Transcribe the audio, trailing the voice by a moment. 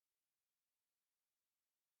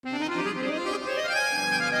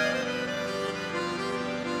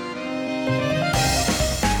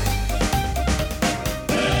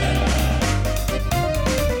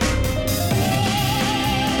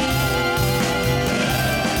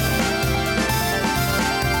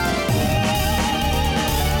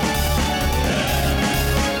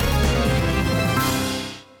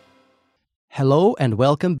Hello and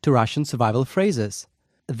welcome to Russian Survival Phrases.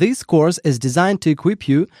 This course is designed to equip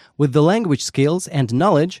you with the language skills and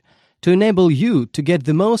knowledge to enable you to get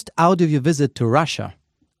the most out of your visit to Russia.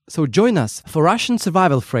 So join us for Russian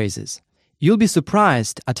Survival Phrases. You'll be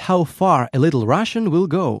surprised at how far a little Russian will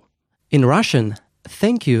go. In Russian,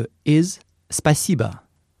 thank you is спасибо.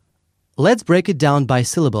 Let's break it down by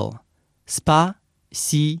syllable. Спасибо.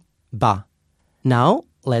 Now,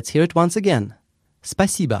 let's hear it once again.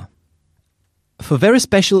 Спасибо. For very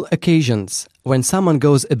special occasions, when someone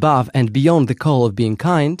goes above and beyond the call of being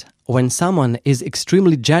kind, when someone is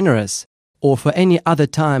extremely generous, or for any other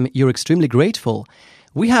time you're extremely grateful,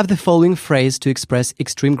 we have the following phrase to express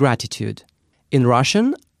extreme gratitude. In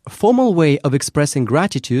Russian, a formal way of expressing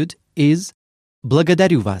gratitude is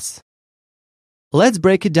благодарю вас. Let's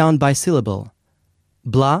break it down by syllable.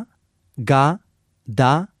 Бла-га-да-рю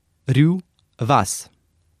вас.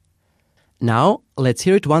 Now, let's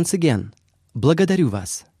hear it once again. Благодарю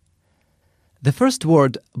вас. The first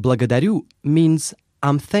word благодарю means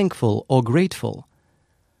I'm thankful or grateful.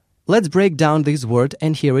 Let's break down this word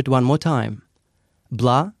and hear it one more time.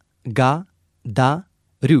 Бла-га-да-рю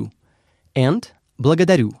and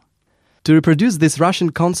благодарю. To reproduce this Russian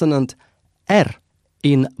consonant R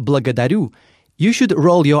in благодарю, you should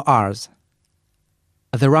roll your R's.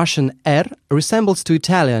 The Russian R resembles to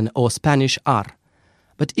Italian or Spanish R,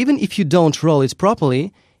 but even if you don't roll it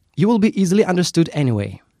properly, you will be easily understood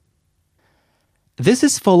anyway. This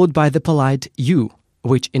is followed by the polite you,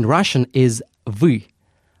 which in Russian is вы,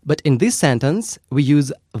 but in this sentence we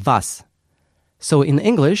use вас. So in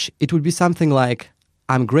English, it would be something like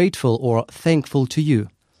I'm grateful or thankful to you.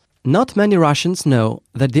 Not many Russians know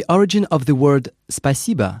that the origin of the word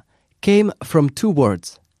спасибо came from two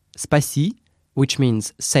words, спаси, which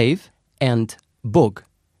means save, and Бог,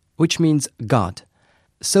 which means God.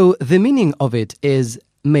 So the meaning of it is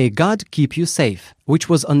may God keep you safe, which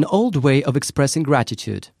was an old way of expressing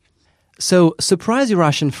gratitude. So surprise your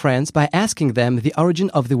Russian friends by asking them the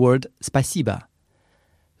origin of the word спасибо.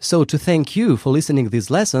 So to thank you for listening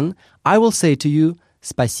this lesson, I will say to you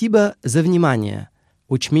спасибо за внимание,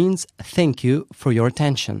 which means thank you for your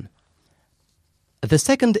attention. The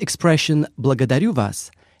second expression благодарю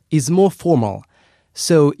вас is more formal,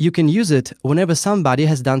 so you can use it whenever somebody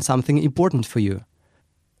has done something important for you.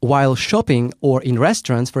 While shopping or in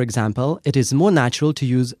restaurants, for example, it is more natural to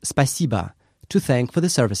use спасибо to thank for the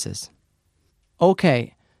services.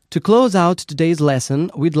 Okay, to close out today's lesson,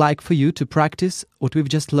 we'd like for you to practice what we've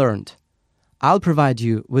just learned. I'll provide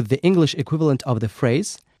you with the English equivalent of the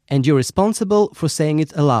phrase, and you're responsible for saying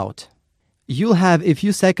it aloud. You'll have a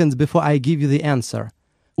few seconds before I give you the answer.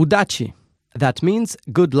 Удачи. That means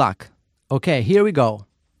good luck. Okay, here we go.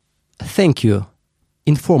 Thank you.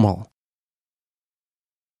 Informal.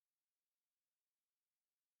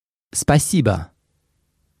 Спасибо.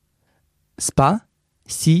 Спасибо.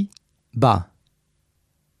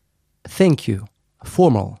 Thank you.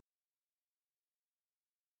 Formal.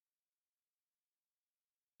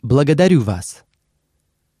 Благодарю вас.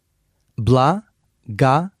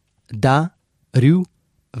 Благодарю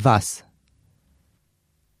вас.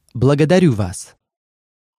 Благодарю вас.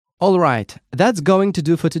 All right, that's going to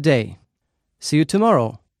do for today. See you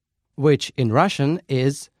tomorrow, which in Russian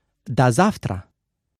is до завтра.